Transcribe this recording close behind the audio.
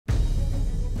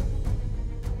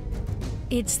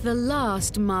It's the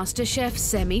last MasterChef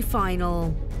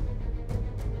semi-final.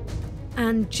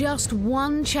 And just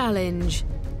one challenge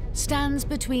stands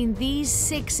between these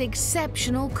 6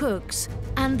 exceptional cooks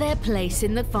and their place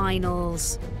in the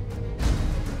finals.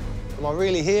 Am I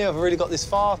really here? Have I really got this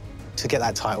far? To get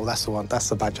that title, that's the one. That's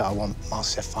the badge I want,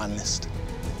 MasterChef finalist.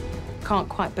 Can't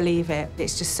quite believe it.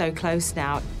 It's just so close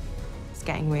now. It's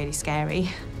getting really scary.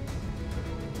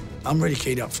 I'm really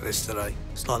keyed up for this today.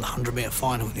 It's like the 100-metre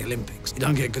final in the Olympics. You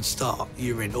don't get a good start,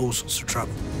 you're in all sorts of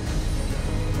trouble.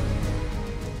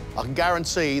 I can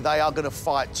guarantee they are going to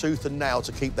fight tooth and nail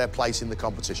to keep their place in the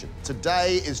competition.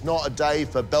 Today is not a day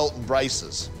for belt and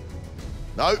braces.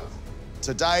 No,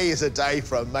 today is a day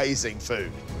for amazing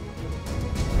food.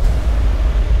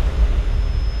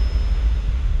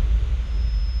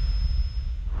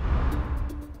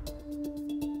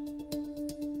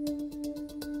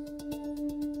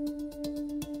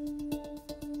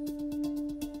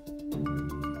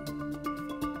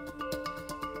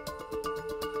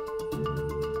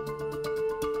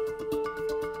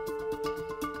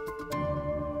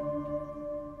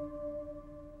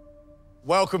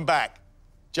 Welcome back.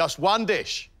 Just one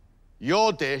dish,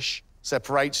 your dish,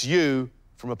 separates you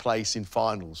from a place in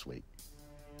finals week.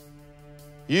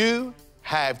 You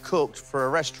have cooked for a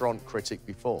restaurant critic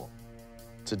before.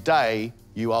 Today,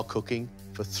 you are cooking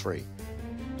for 3.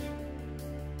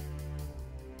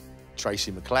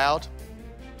 Tracy McLeod,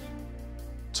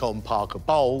 Tom Parker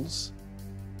Bowles,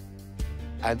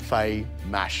 and Faye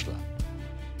Mashler.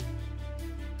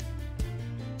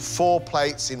 4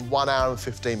 plates in 1 hour and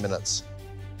 15 minutes.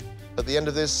 At the end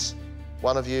of this,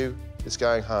 one of you is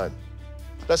going home.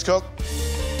 Let's cook.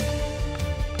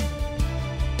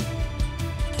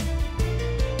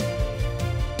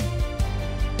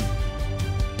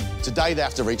 Today, they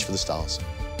have to reach for the stars.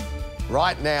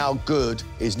 Right now, good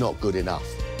is not good enough.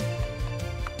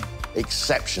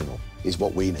 Exceptional is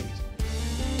what we need.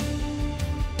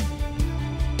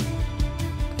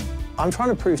 I'm trying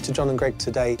to prove to John and Greg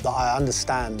today that I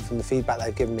understand from the feedback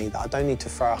they've given me that I don't need to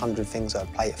throw 100 things at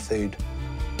a plate of food.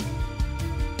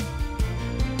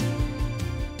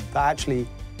 That actually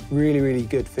really, really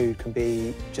good food can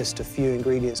be just a few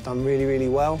ingredients done really, really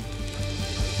well.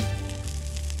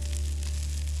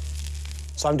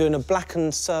 So I'm doing a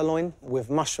blackened sirloin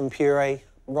with mushroom puree,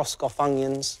 Roscoff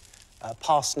onions,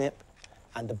 parsnip,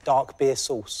 and a dark beer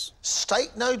sauce.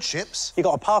 Steak, no chips? You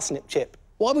got a parsnip chip.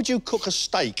 Why would you cook a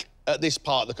steak at this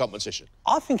part of the competition?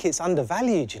 I think it's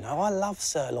undervalued, you know. I love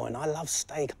sirloin, I love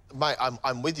steak. Mate,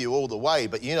 I'm with you all the way,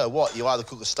 but you know what? You either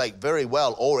cook a steak very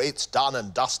well or it's done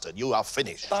and dusted. You are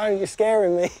finished. Don't, you're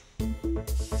scaring me.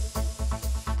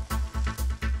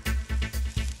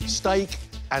 Steak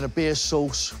and a beer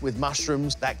sauce with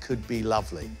mushrooms, that could be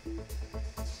lovely.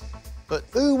 But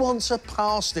who wants a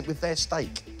parsnip with their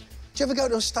steak? Do you ever go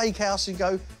to a steakhouse and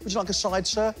go, would you like a side,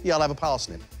 sir? Yeah, I'll have a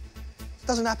parsnip. It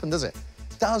doesn't happen, does it?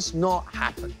 Does not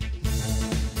happen.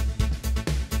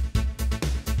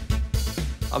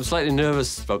 I'm slightly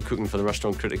nervous about cooking for the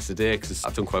restaurant critics today because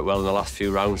I've done quite well in the last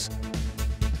few rounds.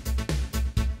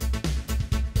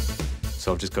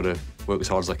 So I've just got to work as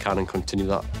hard as I can and continue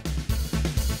that.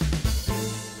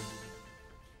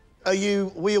 Are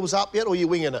you wheels up yet, or are you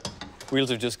winging it? Wheels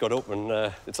have just got up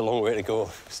and it's a long way to go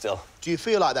still. Do you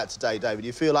feel like that today, David? Do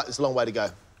you feel like there's a long way to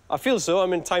go? I feel so. I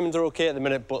mean, timings are OK at the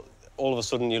minute, but all of a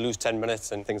sudden you lose 10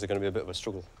 minutes and things are going to be a bit of a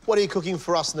struggle. What are you cooking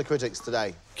for us and the critics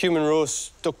today? Cumin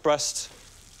roast, duck breast,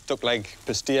 duck leg,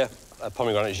 pastilla,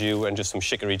 pomegranate jus and just some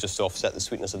chicory just to offset the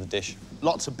sweetness of the dish.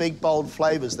 Lots of big, bold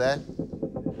flavours there.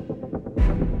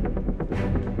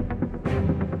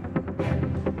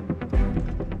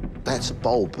 That's a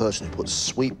bold person who puts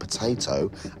sweet potato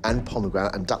and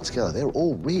pomegranate and duck together. They're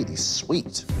all really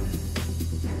sweet.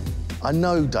 I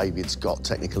know David's got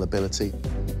technical ability,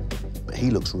 but he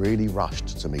looks really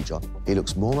rushed to me, John. He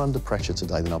looks more under pressure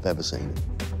today than I've ever seen him.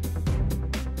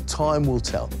 Time will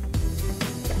tell.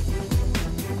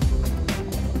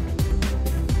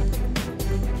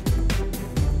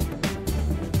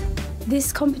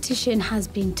 This competition has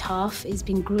been tough. It's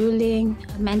been grueling,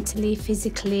 mentally,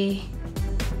 physically.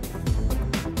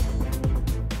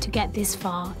 To get this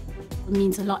far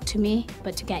means a lot to me,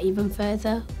 but to get even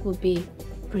further would be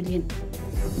brilliant.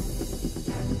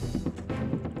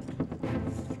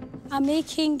 I'm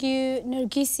making you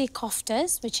Nargisi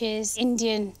koftas, which is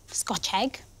Indian Scotch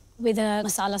egg with a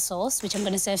masala sauce, which I'm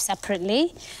going to serve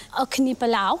separately. Akhni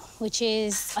palau, which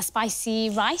is a spicy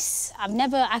rice. I've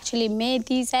never actually made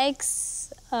these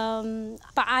eggs.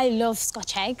 But I love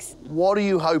Scotch eggs. What are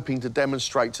you hoping to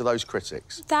demonstrate to those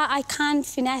critics? That I can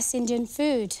finesse Indian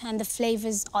food and the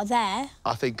flavours are there.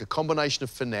 I think a combination of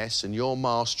finesse and your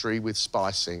mastery with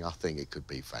spicing, I think it could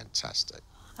be fantastic.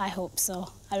 I hope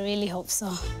so. I really hope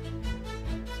so.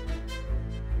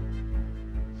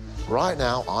 Right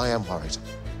now, I am worried.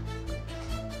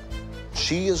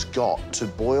 She has got to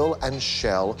boil and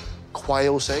shell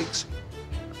quail's eggs,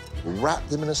 wrap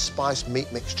them in a spiced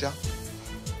meat mixture,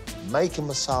 make a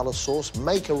masala sauce,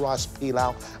 make a rice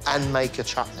pilau, and make a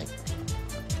chutney.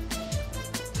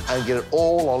 And get it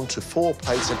all onto 4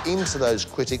 plates and into those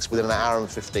critics within an hour and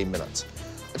 15 minutes.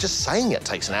 Just saying it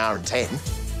takes an hour and 10.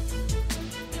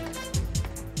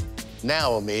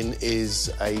 Now Amin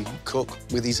is a cook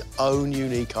with his own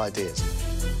unique ideas.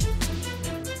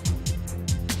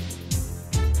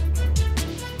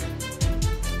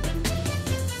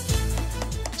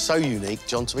 So unique,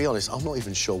 John, to be honest, I'm not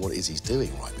even sure what it is he's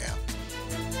doing right now.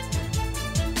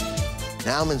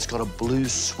 Now Amin's got a blue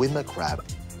swimmer crab.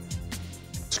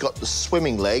 It's got the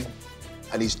swimming leg,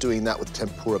 and he's doing that with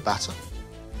tempura batter.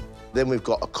 Then we've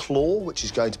got a claw, which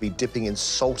is going to be dipping in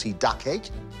salty duck egg.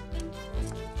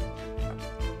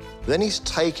 Then he's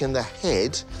taken the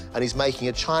head and he's making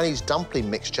a Chinese dumpling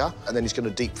mixture, and then he's going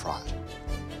to deep fry it.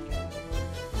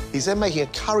 He's then making a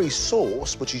curry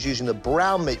sauce, which is using the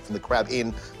brown meat from the crab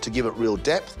in to give it real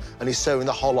depth, and he's serving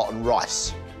the whole lot on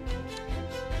rice.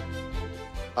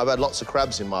 I've had lots of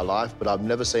crabs in my life, but I've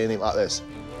never seen anything like this.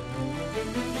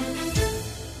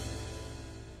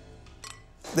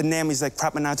 The name is like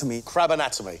crab anatomy. Crab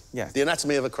anatomy? Yeah. The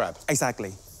anatomy of a crab?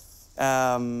 Exactly.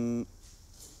 Yeah,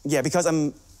 because I'm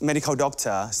a medical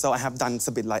doctor, so I have done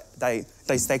a bit like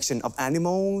dissection of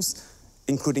animals,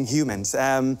 including humans.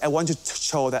 I want to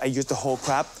show that I use the whole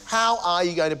crab. How are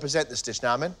you going to present this dish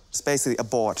now, Amin? It's basically a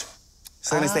board.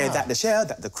 So I'm going to say that the shell,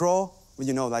 that the claw,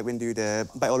 you know, like when you do the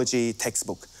biology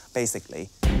textbook, basically.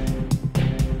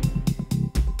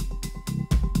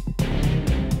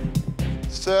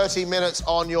 "30 minutes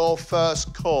on your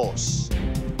first course."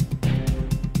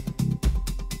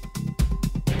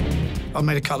 I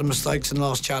made a couple of mistakes in the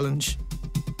last challenge.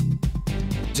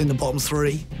 It's in the bottom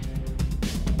 3.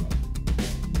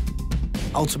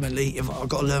 Ultimately, if I've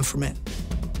got to learn from it,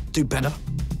 do better.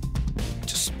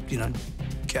 Just, you know,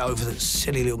 get over the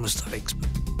silly little mistakes.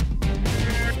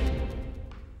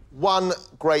 One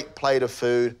great plate of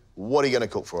food. What are you going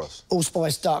to cook for us?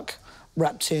 Allspice duck,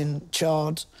 wrapped in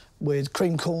chard with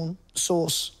cream corn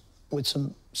sauce with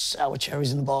some sour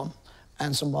cherries in the bottom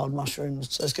and some wild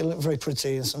mushrooms. So it's going to look very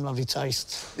pretty and some lovely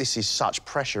taste. This is such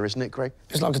pressure, isn't it, Greg?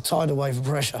 It's like a tidal wave of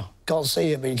pressure. Can't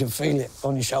see it, but you can feel it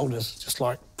on your shoulders, just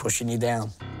like pushing you down.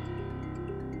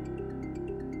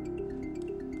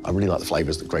 I really like the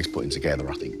flavours that Greg's putting together.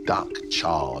 I think duck,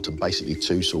 chard, and basically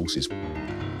 2 sauces.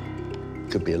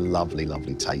 Could be a lovely,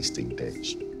 lovely tasting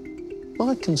dish.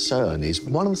 My concern is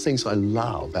one of the things I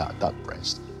love about duck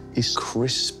breast is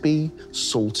crispy,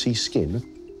 salty skin,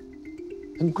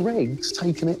 and Greg's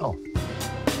taken it off.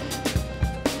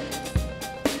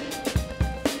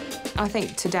 I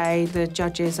think today the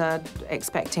judges are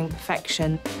expecting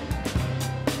perfection.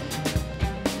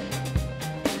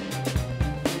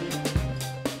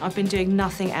 I've been doing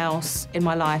nothing else in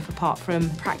my life apart from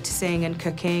practicing and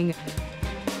cooking.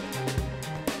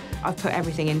 I've put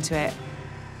everything into it.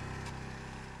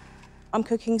 I'm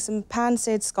cooking some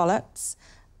pan-seared scallops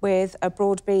with a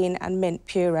broad bean and mint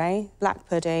puree, black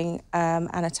pudding,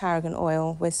 and a tarragon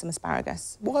oil with some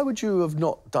asparagus. Why would you have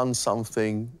not done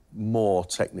something more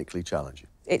technically challenging?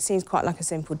 It seems quite like a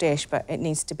simple dish, but it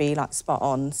needs to be, like, spot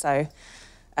on, so,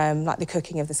 like, the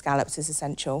cooking of the scallops is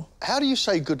essential. How do you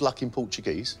say good luck in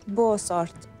Portuguese? Boa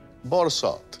sorte. Boa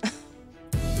sorte.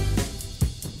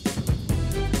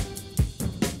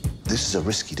 This is a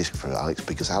risky dish for Alex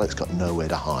because Alex got nowhere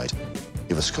to hide.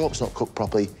 If a scallop's not cooked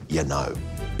properly, you know.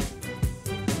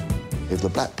 If the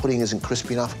black pudding isn't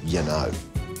crispy enough, you know.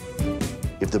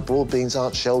 If the broad beans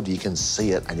aren't shelled, you can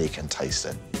see it and you can taste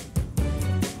it.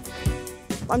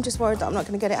 I'm just worried that I'm not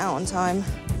going to get it out on time.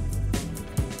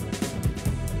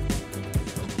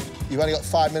 You've only got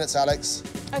 5 minutes, Alex.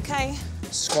 OK.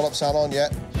 Scallops aren't on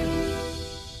yet.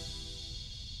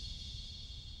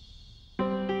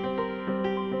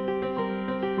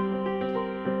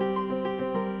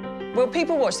 Well,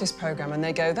 people watch this programme and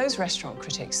they go, those restaurant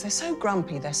critics, they're so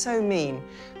grumpy, they're so mean.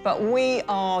 But we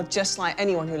are just like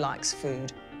anyone who likes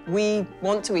food. We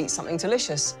want to eat something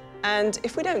delicious. And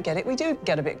if we don't get it, we do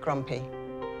get a bit grumpy.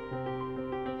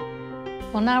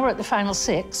 Well, now we're at the final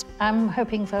 6. I'm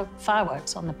hoping for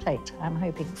fireworks on the plate. I'm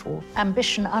hoping for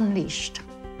ambition unleashed.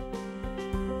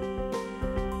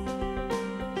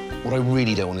 What What I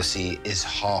really don't want to see is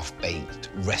half-baked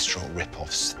restaurant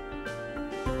rip-offs.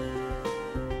 I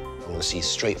want to see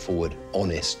straightforward,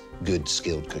 honest, good,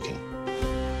 skilled cooking.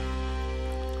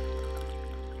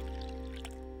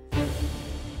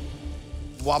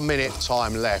 One minute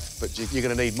time left, but you're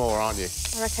going to need more, aren't you?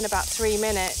 I reckon about 3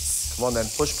 minutes. Come on, then.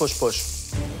 Push, push,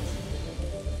 push.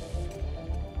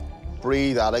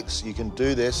 Breathe, Alex. You can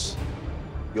do this.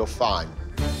 You're fine.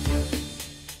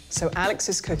 So Alex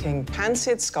is cooking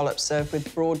pan-seared scallops served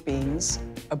with broad beans,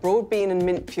 a broad bean and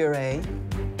mint puree.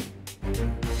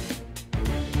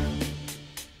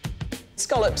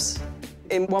 Scallops,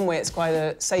 in one way, it's quite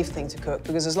a safe thing to cook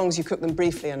because as long as you cook them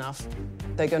briefly enough,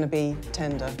 they're going to be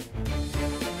tender.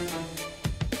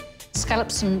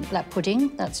 Scallops and black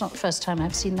pudding. That's not the first time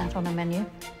I've seen that on a menu.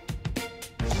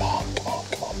 Come on, come on,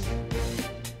 come on.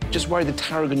 Just worried the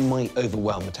tarragon might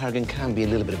overwhelm. The tarragon can be a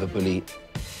little bit of a bully.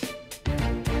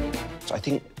 So I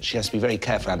think she has to be very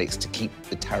careful, Alex, to keep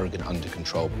the tarragon under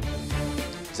control.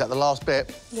 Is that the last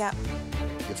bit? Yeah.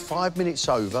 You're 5 minutes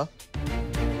over.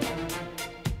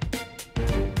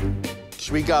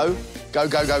 Should we go? Go,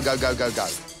 go, go, go, go, go, go.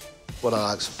 Well done,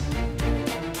 Alex.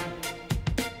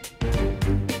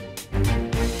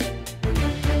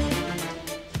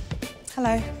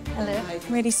 Hello. Hello.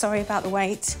 I'm really sorry about the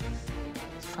wait.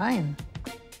 Fine.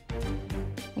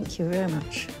 Thank you very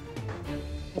much.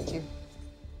 Thank you.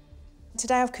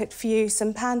 Today I've cooked for you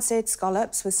some pan-seared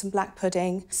scallops with some black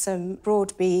pudding, some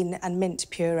broad bean and mint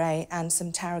puree, and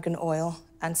some tarragon oil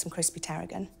and some crispy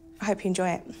tarragon. I hope you enjoy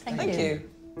it. Thank you.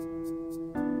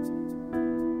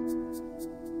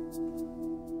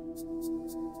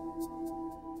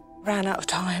 Ran out of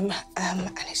time,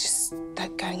 and it's just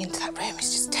like going into that room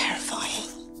is just terrifying.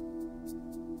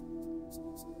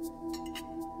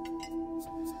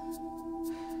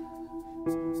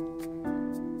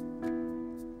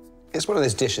 It's one of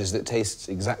those dishes that tastes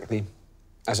exactly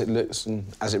as it looks and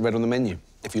as it read on the menu.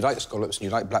 If you like scallops and you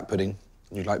like black pudding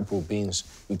and you like broad beans,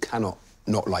 you cannot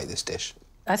not like this dish.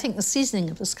 I think the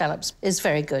seasoning of the scallops is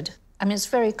very good. I mean, it's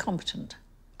very competent.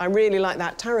 I really like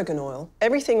that tarragon oil.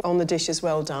 Everything on the dish is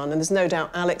well done, and there's no doubt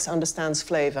Alex understands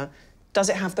flavour. Does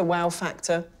it have the wow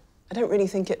factor? I don't really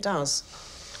think it does.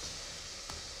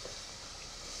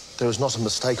 There is not a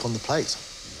mistake on the plate.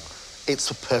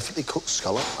 It's a perfectly cooked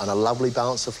scallop and a lovely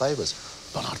balance of flavours.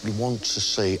 But I'd want to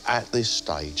see, at this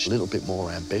stage, a little bit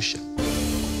more ambition.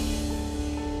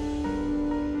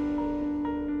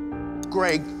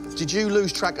 Greg, did you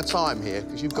lose track of time here?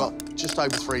 Because you've got just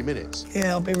over 3 minutes.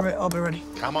 Yeah, I'll be ready.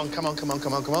 Come on, come on, come on,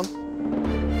 come on, come on.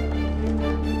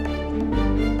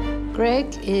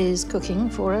 Greg is cooking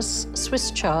for us Swiss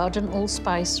chard and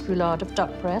allspice roulade of duck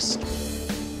breast.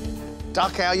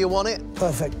 Duck how you want it?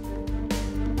 Perfect.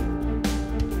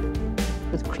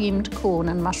 With creamed corn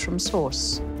and mushroom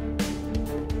sauce.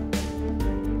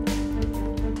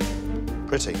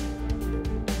 Pretty.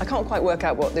 I can't quite work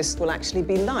out what this will actually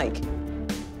be like.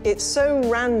 It's so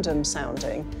random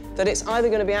sounding that it's either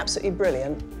going to be absolutely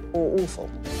brilliant or awful.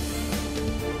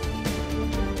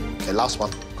 OK, last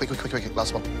one. Quick, quick, quick, quick,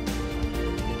 last one.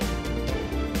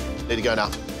 Need to go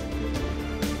now.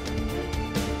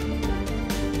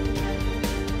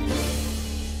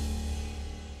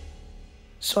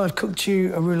 So I've cooked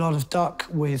you a roulade of duck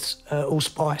with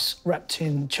allspice wrapped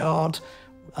in chard.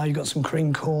 You've got some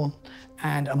cream corn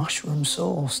and a mushroom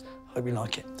sauce. Hope you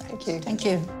like it. Thank you. Thank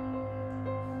you.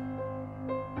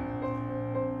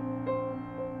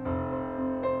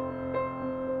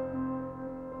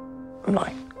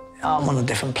 I'm on a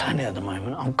different planet at the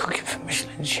moment. I'm cooking for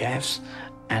Michelin chefs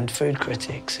and food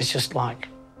critics. It's just like,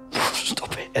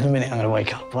 stop it. In a minute, I'm going to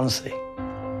wake up, honestly.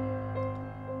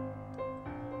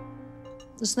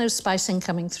 There's no spicing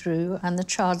coming through, and the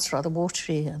chard's rather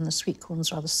watery, and the sweet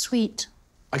corn's rather sweet.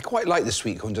 I quite like the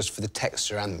sweet corn just for the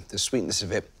texture and the sweetness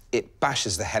of it. It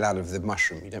bashes the hell out of the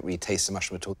mushroom. You don't really taste the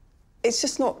mushroom at all. It's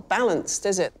just not balanced,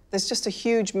 is it? There's just a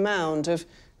huge mound of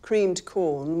creamed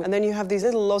corn, and then you have these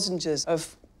little lozenges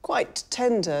of quite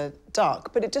tender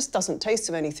duck, but it just doesn't taste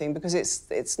of anything because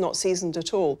it's not seasoned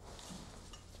at all.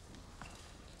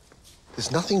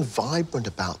 There's nothing vibrant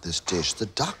about this dish. The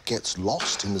duck gets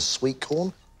lost in the sweet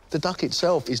corn. The duck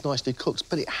itself is nicely cooked,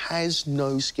 but it has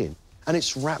no skin. And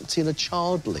it's wrapped in a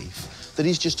chard leaf that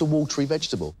is just a watery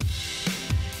vegetable.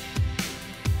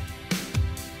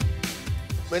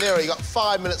 Manira, you've got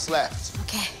 5 minutes left.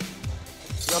 OK.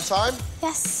 You on time?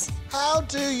 Yes. How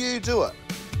do you do it?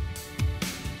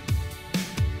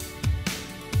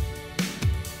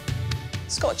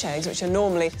 Scotch eggs, which are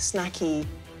normally snacky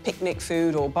picnic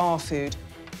food or bar food,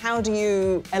 how do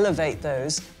you elevate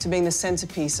those to being the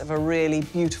centrepiece of a really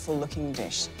beautiful-looking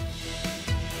dish?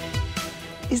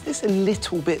 Is this a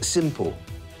little bit simple?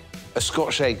 A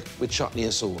Scotch egg with chutney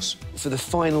and sauce for the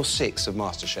final 6 of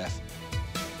MasterChef.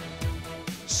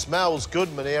 Smells good,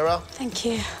 Manira. Thank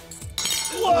you.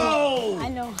 Whoa! I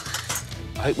know.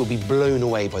 I hope we'll be blown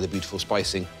away by the beautiful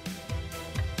spicing.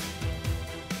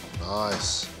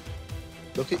 Nice.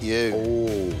 Look at you.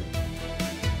 Oh.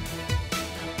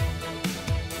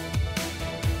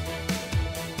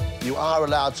 You are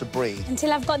allowed to breathe.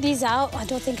 Until I've got these out, I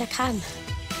don't think I can.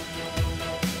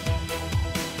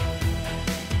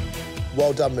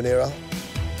 Well done, Manira.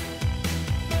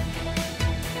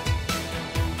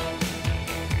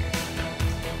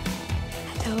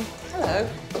 Hello. Hello.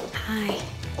 Hi.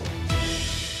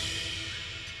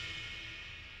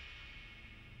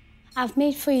 I've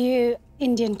made for you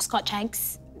Indian Scotch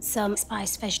eggs, some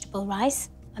spiced vegetable rice,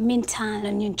 a mint and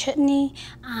onion chutney,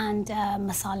 and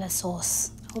masala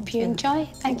sauce. Hope you enjoy.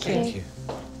 Thank you. Thank you.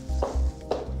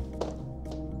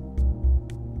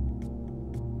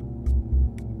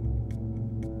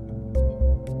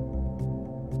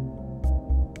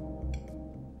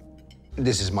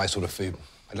 This is my sort of food.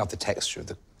 I love the texture of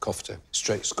the kofta.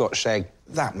 Straight Scotch egg,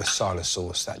 that masala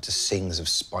sauce, that just sings of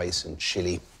spice and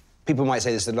chilli. People might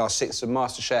say this is the last 6 of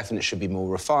MasterChef and it should be more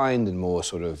refined and more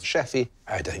sort of chefy.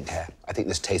 I don't care. I think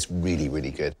this tastes really, really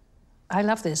good. I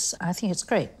love this. I think it's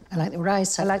great. I like the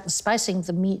rice, I like the spicing of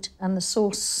the meat and the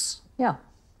sauce. Yeah,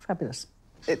 fabulous.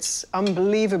 It's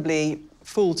unbelievably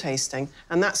full tasting,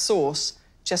 and that sauce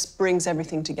just brings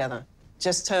everything together.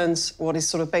 Just turns what is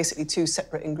sort of basically 2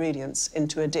 separate ingredients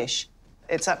into a dish.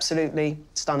 It's absolutely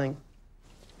stunning.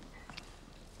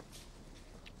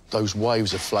 Those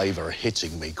waves of flavour are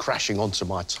hitting me, crashing onto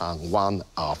my tongue, one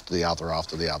after the other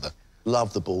after the other.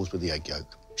 Love the balls with the egg yolk.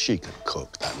 She can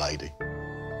cook, that lady.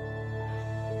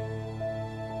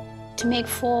 To make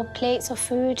 4 plates of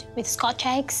food with Scotch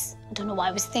eggs, I don't know what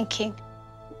I was thinking.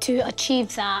 To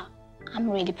achieve that, I'm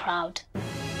really proud.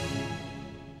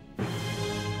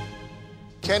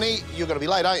 Kenny, you're going to be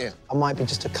late, aren't you? I might be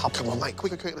just a couple. Come on, mate,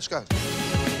 quick, let's go.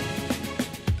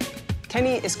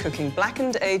 Kenny is cooking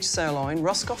blackened aged sirloin,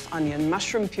 Roscoff onion,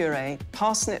 mushroom puree,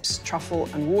 parsnips, truffle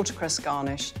and watercress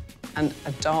garnish, and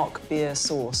a dark beer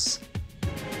sauce.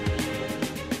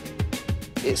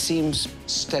 It seems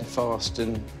steadfast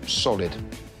and solid,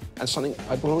 and something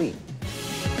I'd want to eat.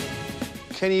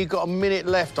 Kenny, you've got a minute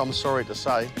left, I'm sorry to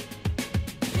say.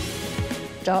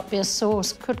 Dark beer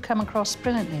sauce could come across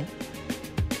brilliantly.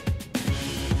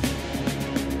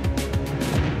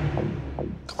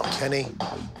 Come on, Kenny.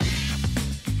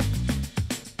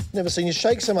 Never seen you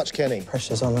shake so much, Kenny.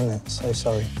 Pressure's on, isn't it? So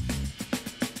sorry.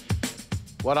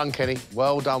 Well done, Kenny.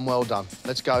 Well done, well done.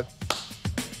 Let's go.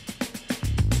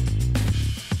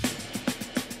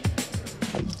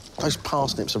 Those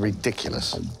parsnips are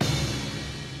ridiculous.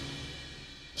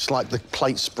 It's like the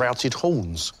plate sprouted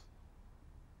horns.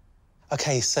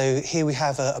 OK, so here we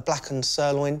have a blackened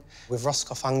sirloin with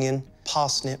Roscoff onion,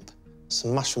 parsnip,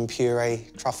 some mushroom puree,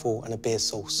 truffle and a beer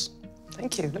sauce.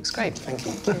 Thank you, looks great. Thank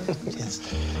you. Yes.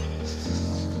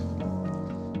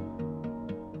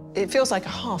 It feels like a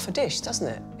half a dish, doesn't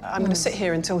it? I'm going to sit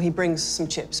here until he brings some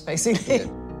chips, basically. Yeah.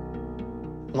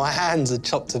 My hands are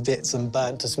chopped to bits and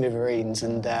burnt to smithereens,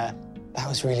 and that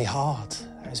was really hard.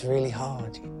 That was really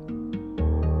hard.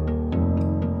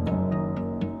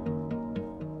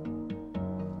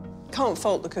 Can't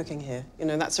fault the cooking here. You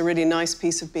know, that's a really nice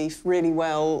piece of beef, really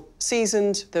well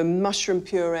seasoned. The mushroom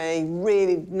puree,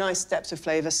 really nice depth of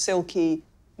flavour, silky.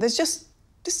 There's just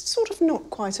sort of not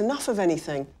quite enough of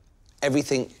anything.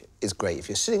 Everything is great. If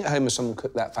you're sitting at home and someone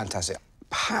cooked that, fantastic.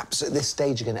 Perhaps at this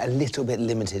stage, again, a little bit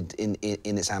limited in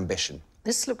its ambition.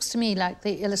 This looks to me like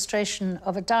the illustration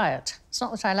of a diet. It's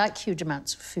not that I like huge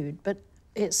amounts of food, but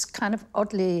it's kind of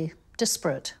oddly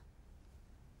disparate.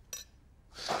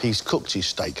 He's cooked his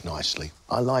steak nicely.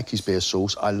 I like his beer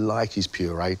sauce. I like his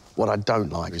puree. What I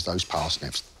don't like is those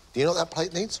parsnips. Do you know what that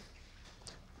plate needs?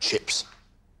 Chips.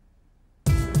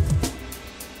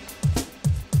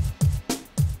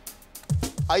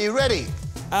 Are you ready?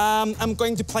 I'm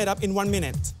going to plate up in 1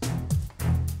 minute.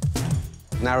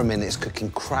 Naramin is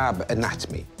cooking crab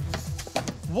anatomy.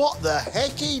 What the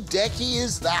hecky-decky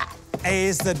is that?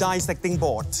 Is the dissecting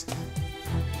board.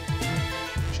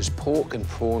 Just pork and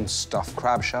prawn stuffed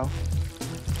crab shell,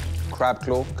 crab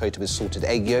claw coated with salted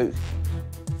egg yolk,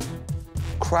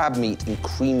 crab meat in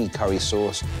creamy curry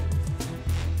sauce,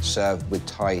 served with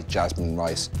Thai jasmine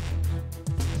rice.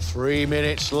 3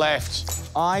 minutes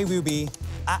left. I will be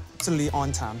absolutely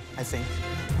on time, I think.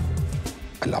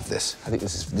 I love this. I think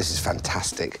this is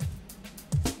fantastic.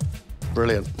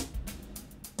 Brilliant.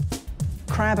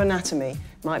 Crab anatomy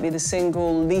might be the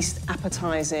single least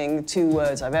appetising 2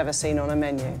 words I've ever seen on a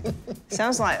menu.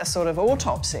 Sounds like a sort of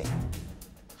autopsy.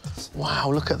 Wow,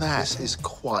 look at that. This is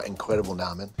quite incredible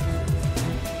now, man.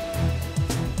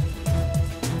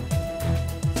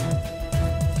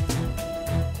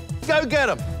 Go get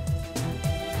them.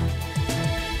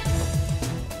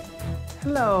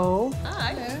 Hello.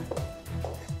 Hi.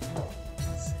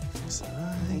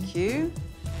 Thank you.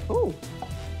 Oh,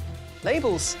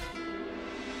 labels.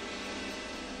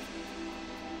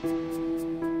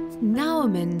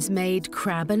 Nauman's made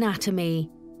crab anatomy.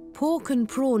 Pork and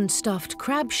prawn stuffed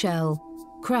crab shell,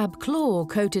 crab claw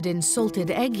coated in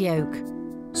salted egg yolk,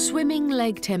 swimming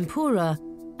leg tempura,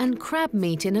 and crab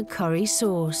meat in a curry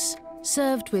sauce,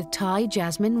 served with Thai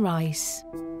jasmine rice.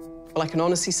 Well, I can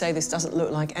honestly say this doesn't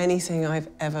look like anything I've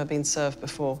ever been served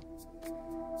before.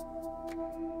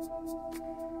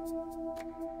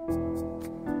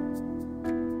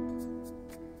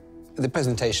 The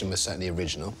presentation was certainly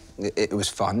original. It was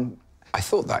fun. I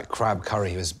thought that crab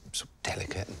curry was sort of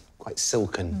delicate, quite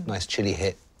silken, nice chilli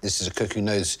hit. This is a cook who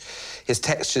knows his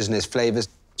textures and his flavours.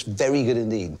 It's very good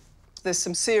indeed. There's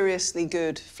some seriously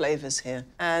good flavours here,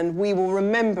 and we will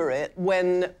remember it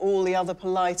when all the other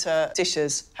politer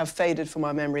dishes have faded from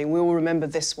our memory. We will remember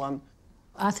this one.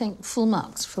 I think full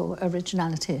marks for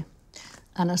originality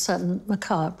and a certain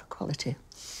macabre quality.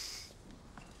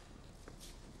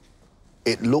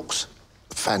 It looks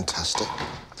fantastic,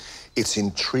 it's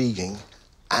intriguing,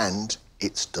 and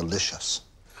it's delicious.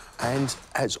 And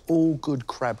as all good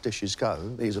crab dishes go,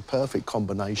 there's a perfect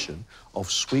combination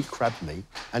of sweet crab meat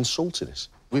and saltiness.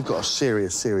 We've got a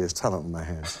serious, serious talent on our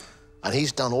hands. And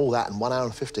he's done all that in 1 hour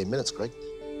and 15 minutes, Greg.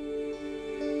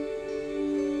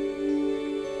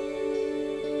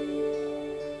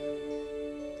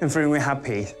 I'm really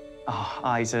happy.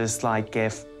 I just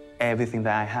gave everything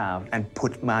that I have and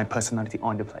put my personality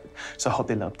on the plate. So I hope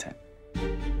they loved it.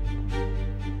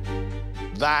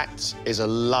 That is a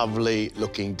lovely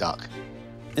looking duck.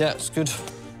 Yeah, it's good.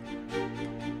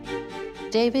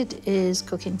 David is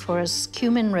cooking for us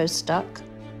cumin roast duck.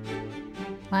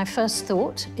 My first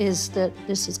thought is that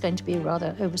this is going to be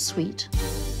rather oversweet.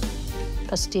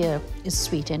 Pastilla is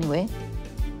sweet anyway.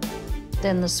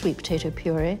 Then the sweet potato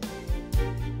puree.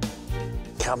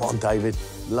 Come on, David.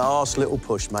 Last little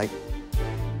push, mate.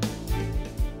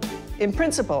 In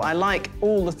principle, I like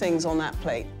all the things on that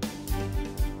plate.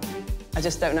 I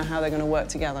just don't know how they're going to work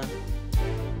together.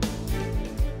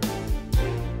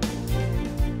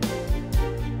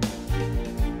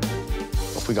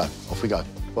 Off we go, off we go.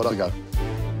 Well, we go.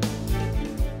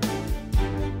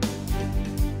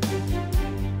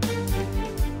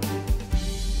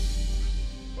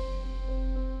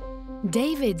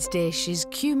 David's dish is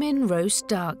cumin roast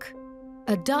duck,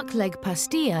 a duck leg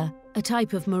pastilla, a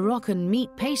type of Moroccan meat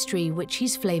pastry which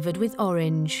he's flavoured with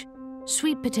orange,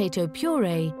 sweet potato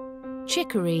puree,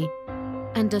 chicory,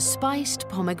 and a spiced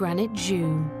pomegranate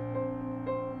jus.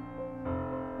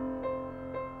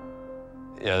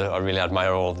 Yeah, I really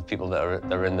admire all the people that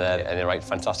are in there, and they write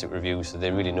fantastic reviews, so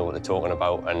they really know what they're talking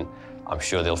about, and I'm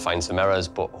sure they'll find some errors,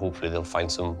 but hopefully they'll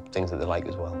find some things that they like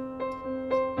as well.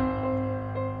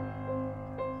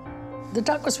 The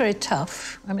duck was very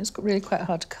tough. I mean, it's really quite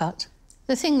hard to cut.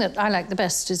 The thing that I like the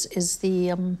best is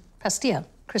the pastilla.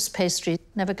 Crisp pastry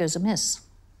never goes amiss.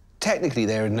 Technically,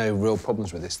 there are no real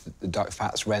problems with this. The duck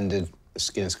fat's rendered, the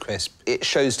skin is crisp. It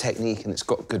shows technique and it's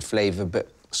got good flavour, but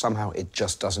somehow it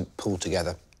just doesn't pull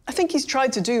together. I think he's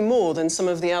tried to do more than some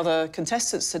of the other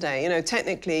contestants today. You know,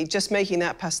 technically, just making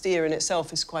that pastilla in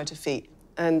itself is quite a feat.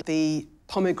 And the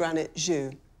pomegranate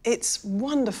jus, it's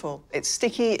wonderful. It's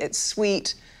sticky, it's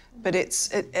sweet, but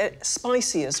it's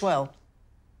spicy as well.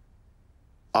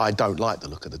 I don't like the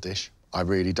look of the dish. I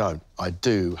really don't. I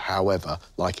do, however,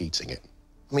 like eating it.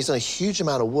 I mean, he's done a huge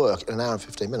amount of work in 1 hour and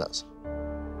 15 minutes.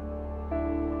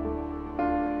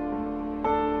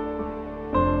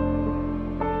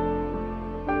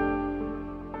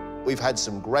 We've had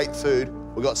some great food,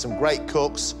 we've got some great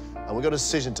cooks, and we've got a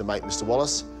decision to make, Mr.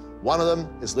 Wallace. One of them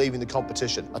is leaving the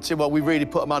competition. I tell you what, we really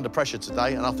put them under pressure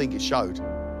today, and I think it showed.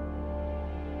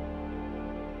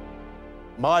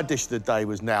 My dish of the day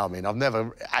was Nauman. I've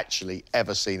never actually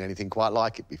ever seen anything quite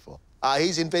like it before.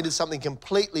 He's invented something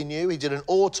completely new. He did an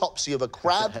autopsy of a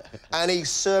crab, and he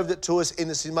served it to us in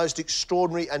the most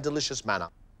extraordinary and delicious manner.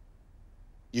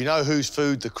 You know whose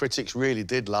food the critics really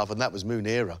did love, and that was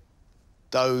Munira.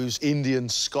 Those Indian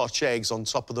Scotch eggs on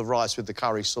top of the rice with the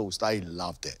curry sauce, they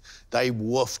loved it. They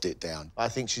woofed it down. I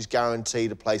think she's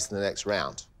guaranteed a place in the next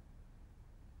round.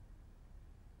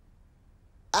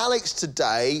 Alex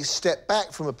today stepped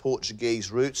back from her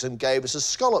Portuguese roots and gave us a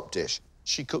scallop dish.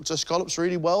 She cooked her scallops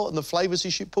really well, and the flavours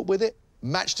she put with it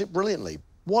matched it brilliantly.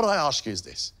 What I ask you is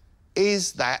this: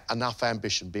 is that enough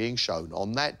ambition being shown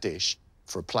on that dish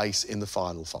for a place in the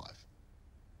final 5?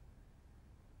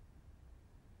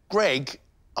 Greg,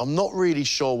 I'm not really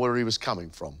sure where he was coming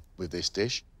from with this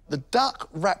dish. The duck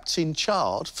wrapped in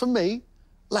chard, for me,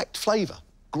 lacked flavour.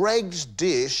 Greg's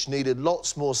dish needed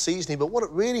lots more seasoning, but what it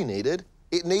really needed,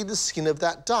 it needed the skin of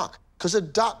that duck, because a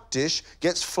duck dish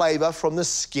gets flavour from the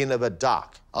skin of a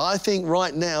duck. I think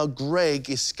right now Greg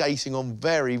is skating on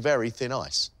very, very thin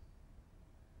ice.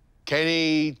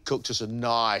 Kenny cooked us a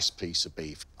nice piece of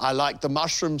beef. I like the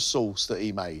mushroom sauce that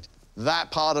he made.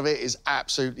 That part of it is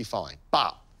absolutely fine.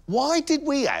 But why did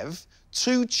we have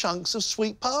 2 chunks of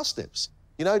sweet parsnips?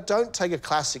 You know, don't take a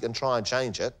classic and try and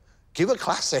change it. Give a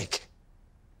classic.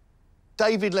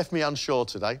 David left me unsure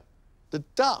today. The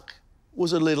duck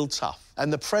was a little tough,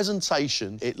 and the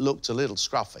presentation, it looked a little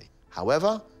scruffy.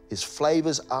 However, his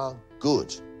flavours are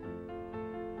good.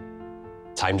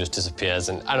 Time just disappears,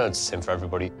 and I know it's the same for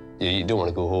everybody. You don't want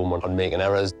to go home on making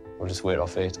errors. We'll just wait our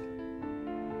fate.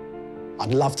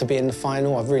 I'd love to be in the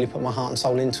final. I've really put my heart and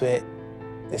soul into it.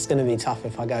 It's going to be tough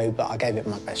if I go, but I gave it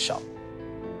my best shot.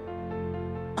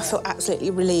 I feel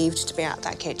absolutely relieved to be out of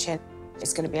that kitchen.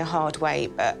 It's going to be a hard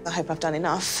wait, but I hope I've done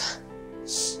enough.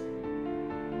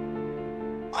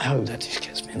 I hope that dish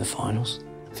gets me in the finals.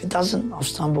 If it doesn't, I've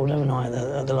stumbled, haven't I,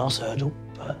 at the last hurdle,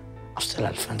 but I've still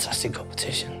had a fantastic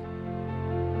competition.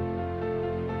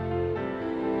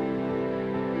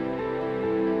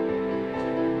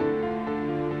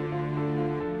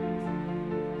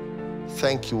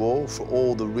 Thank you all for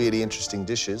all the really interesting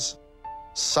dishes.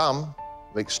 Some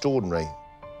were extraordinary.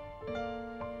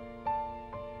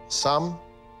 Some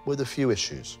with a few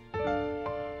issues.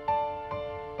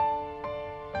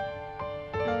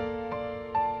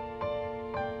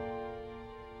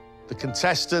 The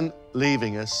contestant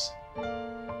leaving us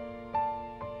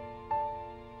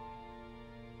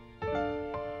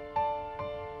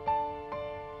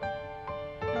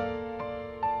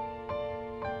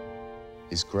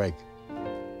is Greg.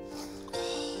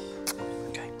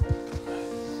 Okay.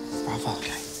 Bravo.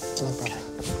 Okay.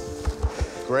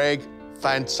 Greg,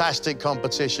 fantastic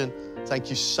competition. Thank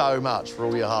you so much for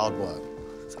all your hard work.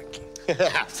 Thank you.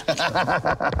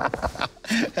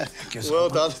 Well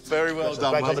done. Very well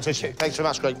done, Great mate. competition. Thanks very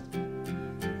much, Greg.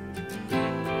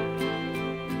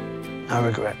 No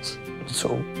regrets at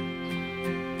all.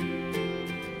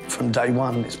 From day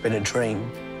one, it's been a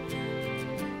dream.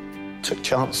 Took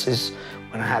chances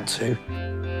when I had to.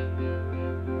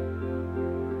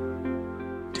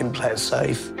 Didn't play it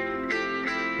safe.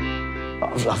 But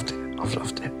I've loved it. I've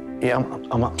loved it. Yeah,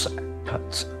 I'm upset,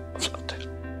 but I've loved it.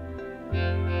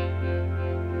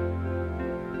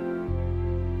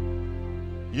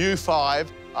 You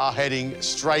 5 are heading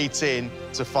straight in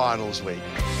to finals week.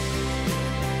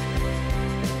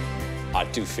 I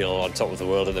do feel on top of the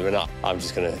world at the minute. I'm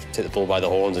just going to take the bull by the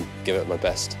horns and give it my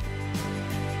best.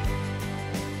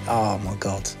 Oh, my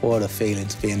God. What a feeling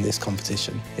to be in this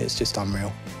competition. It's just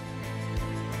unreal.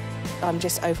 I'm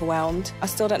just overwhelmed. I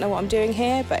still don't know what I'm doing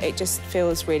here, but it just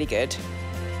feels really good.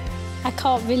 I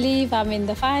can't believe I'm in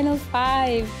the final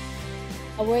 5.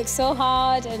 I worked so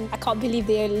hard and I can't believe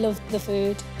they loved the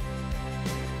food.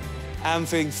 I'm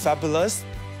feeling fabulous.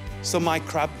 So my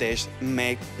crab dish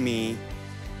made me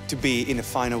to be in the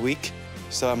final week.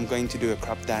 So I'm going to do a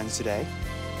crab dance today.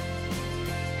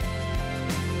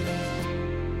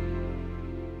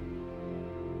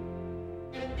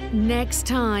 Next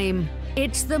time,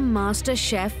 it's the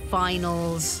MasterChef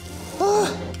finals.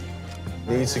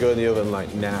 Needs to go in the oven,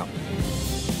 like, now.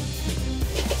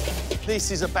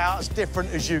 This is about as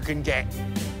different as you can get.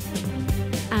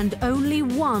 And only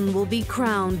one will be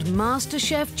crowned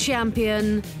MasterChef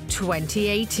Champion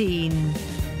 2018.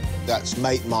 That's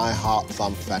made my heart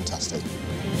thump fantastic.